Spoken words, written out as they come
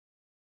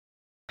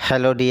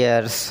Hello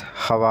dears,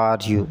 how are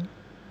you?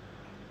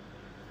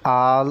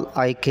 All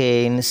I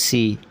can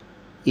see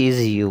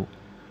is you.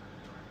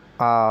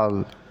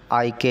 All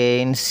I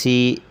can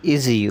see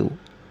is you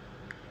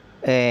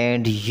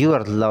and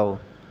your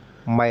love,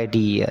 my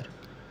dear.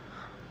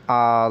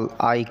 All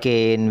I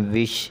can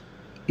wish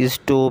is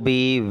to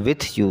be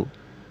with you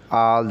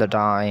all the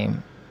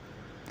time,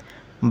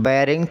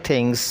 bearing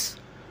things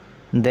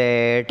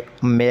that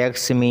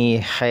makes me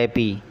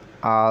happy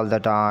all the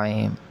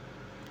time.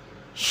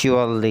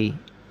 Surely,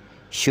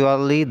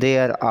 surely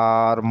there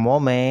are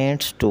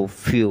moments too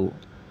few.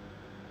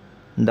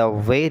 The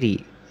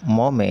very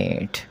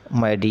moment,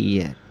 my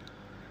dear,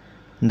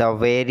 the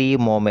very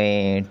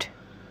moment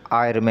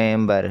I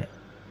remember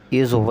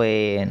is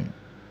when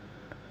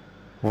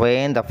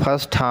the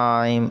first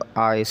time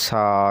I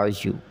saw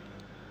you,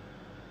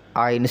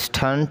 I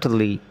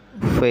instantly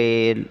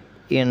fell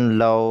in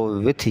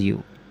love with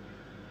you.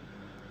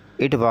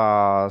 It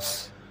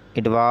was,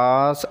 it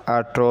was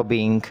a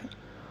throbbing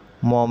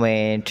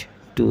moment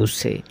to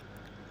say.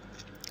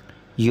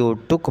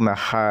 You took my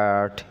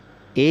heart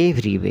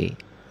every way,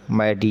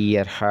 my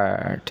dear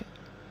heart.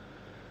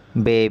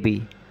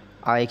 Baby,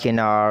 I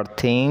cannot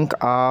think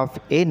of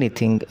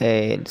anything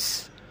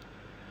else.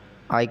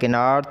 I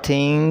cannot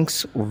think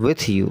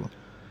with you.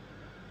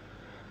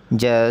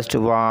 Just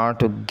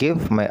want to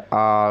give my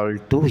all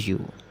to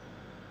you.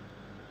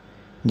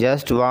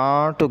 Just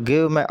want to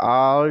give my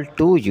all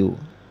to you.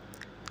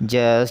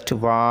 Just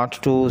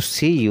want to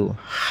see you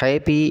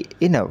happy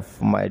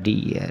enough, my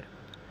dear.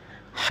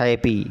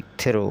 Happy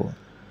through.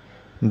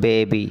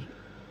 Baby,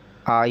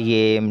 I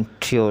am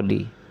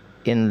truly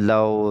in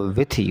love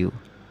with you,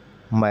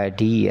 my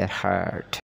dear heart.